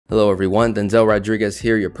Hello everyone, Denzel Rodriguez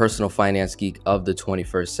here, your personal finance geek of the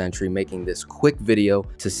 21st century, making this quick video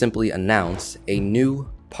to simply announce a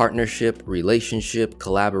new partnership, relationship,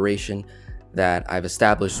 collaboration that I've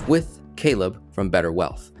established with Caleb from Better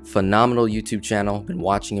Wealth. Phenomenal YouTube channel, been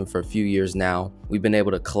watching him for a few years now. We've been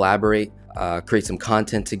able to collaborate, create some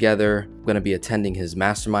content together. I'm going to be attending his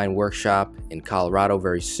mastermind workshop in Colorado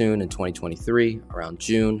very soon in 2023, around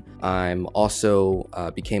June. I'm also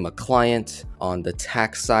became a client on the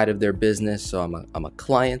tax side of their business. So I'm a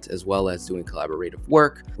client as well as doing collaborative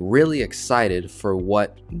work. Really excited for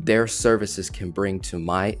what their services can bring to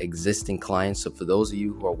my existing clients. So for those of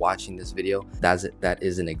you who are watching this video, that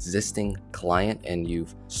is an existing client and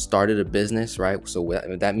you've started a business, right? So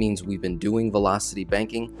that means we've been doing velocity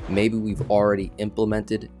banking. Maybe we've already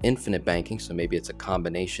implemented infinite banking. So maybe it's a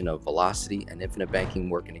combination of velocity and infinite banking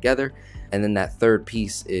working together. And then that third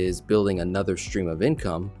piece is building another stream of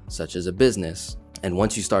income, such as a business. And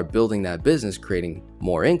once you start building that business, creating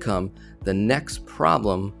more income, the next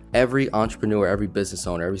problem every entrepreneur, every business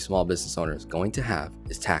owner, every small business owner is going to have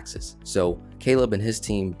is taxes. So Caleb and his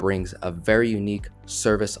team brings a very unique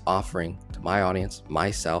service offering to my audience,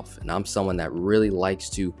 myself, and I'm someone that really likes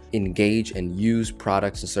to engage and use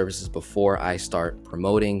products and services before I start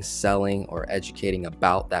promoting, selling, or educating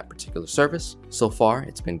about that particular service. So far,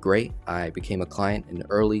 it's been great. I became a client in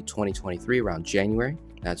early 2023, around January.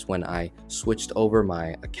 That's when I switched over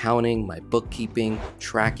my accounting, my bookkeeping,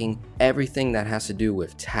 tracking, everything that has to do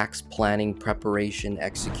with tax planning, preparation,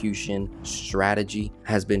 execution, strategy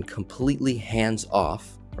has been completely hands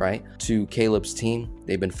off, right, to Caleb's team.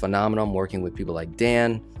 They've been phenomenal. I'm working with people like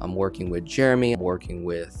Dan. I'm working with Jeremy. I'm working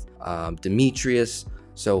with Demetrius.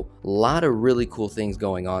 So a lot of really cool things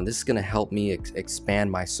going on. This is going to help me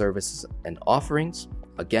expand my services and offerings.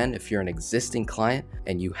 Again, if you're an existing client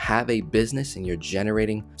and you have a business and you're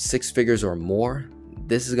generating 6 figures or more,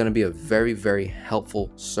 this is going to be a very, very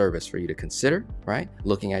helpful service for you to consider, right?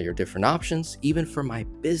 Looking at your different options, even for my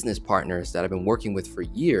business partners that I've been working with for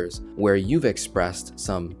years, where you've expressed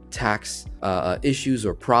some tax issues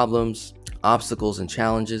or problems, obstacles and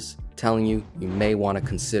challenges, telling you may want to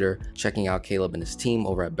consider checking out Caleb and his team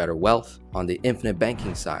over at Better Wealth. On the infinite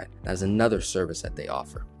banking side, that's another service that they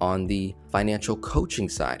offer. On the financial coaching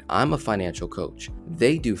side, I'm a financial coach.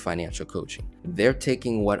 They do financial coaching. They're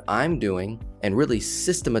taking what I'm doing and really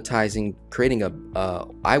systematizing, creating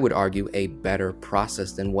I would argue, a better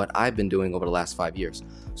process than what I've been doing over the last 5 years.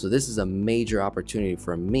 So this is a major opportunity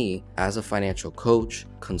for me as a financial coach,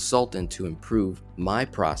 consultant, to improve my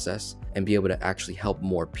process and be able to actually help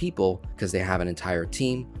more people because they have an entire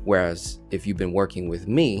team. Whereas if you've been working with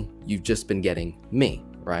me, you've just been getting me,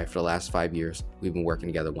 right? For the last 5 years, we've been working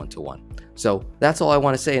together one-to-one. So that's all I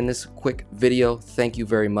want to say in this quick video. Thank you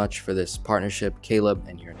very much for this partnership, Caleb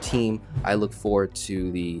and your team. I look forward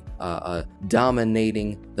to the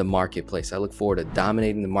dominating the marketplace. I look forward to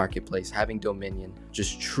dominating the marketplace, having dominion,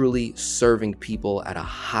 just truly serving people at a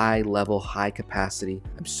high level, high capacity.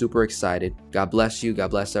 I'm super excited. God bless you.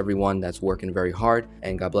 God bless everyone that's working very hard.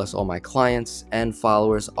 And God bless all my clients and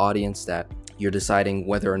followers, audience that you're deciding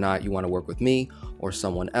whether or not you want to work with me or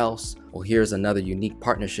someone else. Well, here's another unique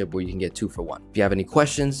partnership where you can get 2 for 1. If you have any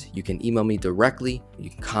questions, you can email me directly.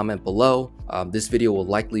 You can comment below. This video will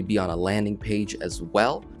likely be on a landing page as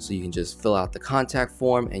well. So you can just fill out the contact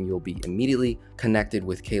form and you'll be immediately connected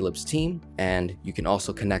with Caleb's team. And you can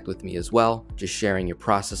also connect with me as well, just sharing your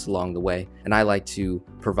process along the way. And I like to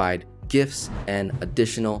provide gifts and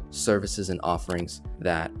additional services and offerings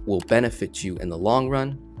that will benefit you in the long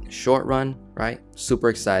run, short run, right? Super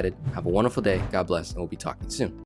excited. Have a wonderful day. God bless, and we'll be talking soon.